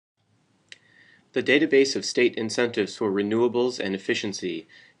The database of state incentives for renewables and efficiency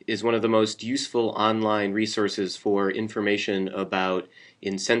is one of the most useful online resources for information about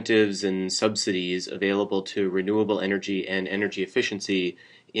incentives and subsidies available to renewable energy and energy efficiency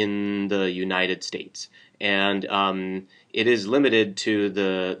in the United States. And it is limited to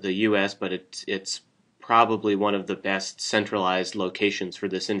the US, but it's probably one of the best centralized locations for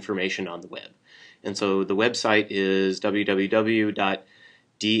this information on the web. And so the website is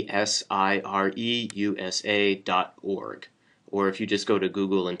www.DSIREUSA.org. Or if you just go to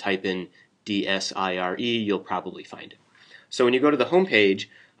Google and type in DSIRE, you'll probably find it. So when you go to the home page,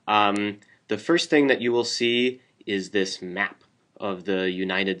 the first thing that you will see is this map of the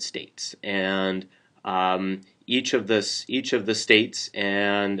United States. And each of the states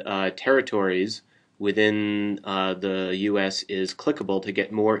and territories within the U.S. is clickable to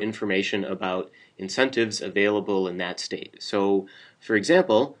get more information about incentives available in that state. So, for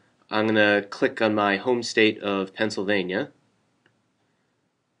example, I'm going to click on my home state of Pennsylvania,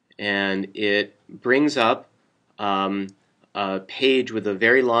 and it brings up a page with a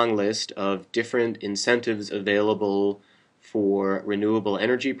very long list of different incentives available for renewable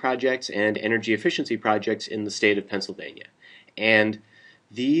energy projects and energy efficiency projects in the state of Pennsylvania. And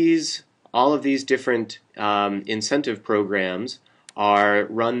all of these different incentive programs are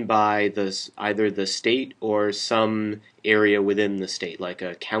run by either the state or some area within the state, like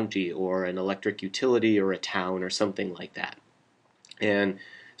a county or an electric utility or a town or something like that. And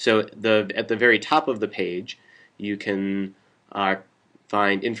so at the very top of the page, you can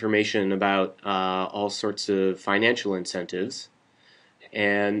find information about all sorts of financial incentives.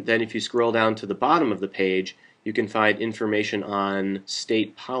 And then if you scroll down to the bottom of the page, you can find information on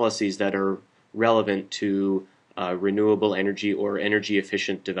state policies that are relevant to renewable energy or energy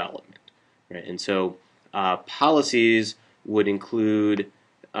efficient development. Right? And so policies would include,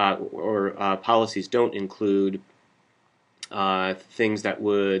 policies don't include things that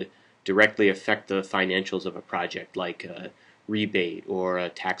would directly affect the financials of a project, like a rebate or a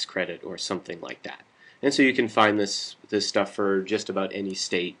tax credit or something like that. And so you can find this stuff for just about any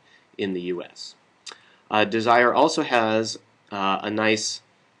state in the U.S. DSIRE also has a nice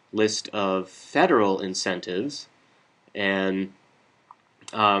list of federal incentives, and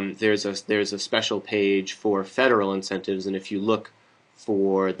there's a special page for federal incentives, and if you look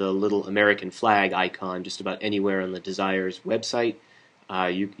for the little American flag icon just about anywhere on the DSIRE's website,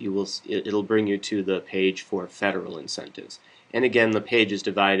 it'll bring you to the page for federal incentives. And again, the page is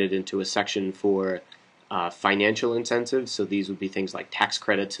divided into a section for financial incentives, so these would be things like tax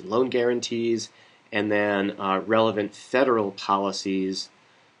credits and loan guarantees, and then relevant federal policies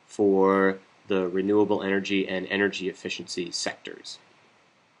for the renewable energy and energy efficiency sectors.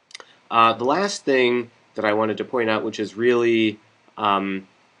 The last thing that I wanted to point out, which is really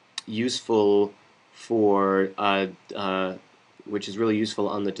useful on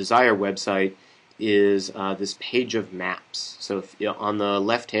the DSIRE website, is this page of maps. So on the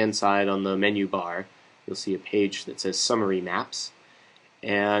left-hand side on the menu bar, you'll see a page that says Summary Maps,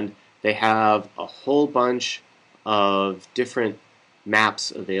 and they have a whole bunch of different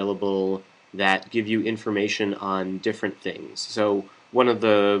maps available that give you information on different things. So one of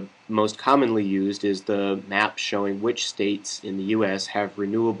the most commonly used is the map showing which states in the U.S. have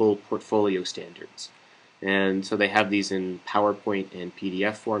renewable portfolio standards. And so they have these in PowerPoint and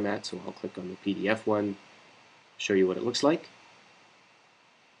PDF format, so I'll click on the PDF one, show you what it looks like.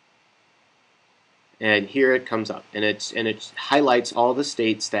 And here it comes up, and it highlights all the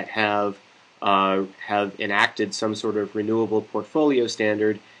states that have enacted some sort of renewable portfolio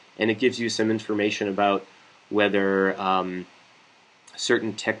standard, and it gives you some information about whether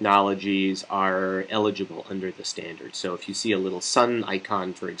certain technologies are eligible under the standard. So if you see a little sun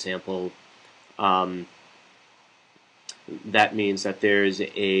icon, for example, that means that there's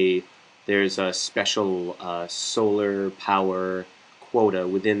a special solar power quota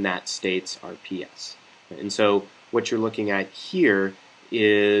within that state's RPS. And so what you're looking at here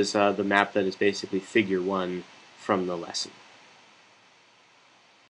is the map that is basically figure 1 from the lesson.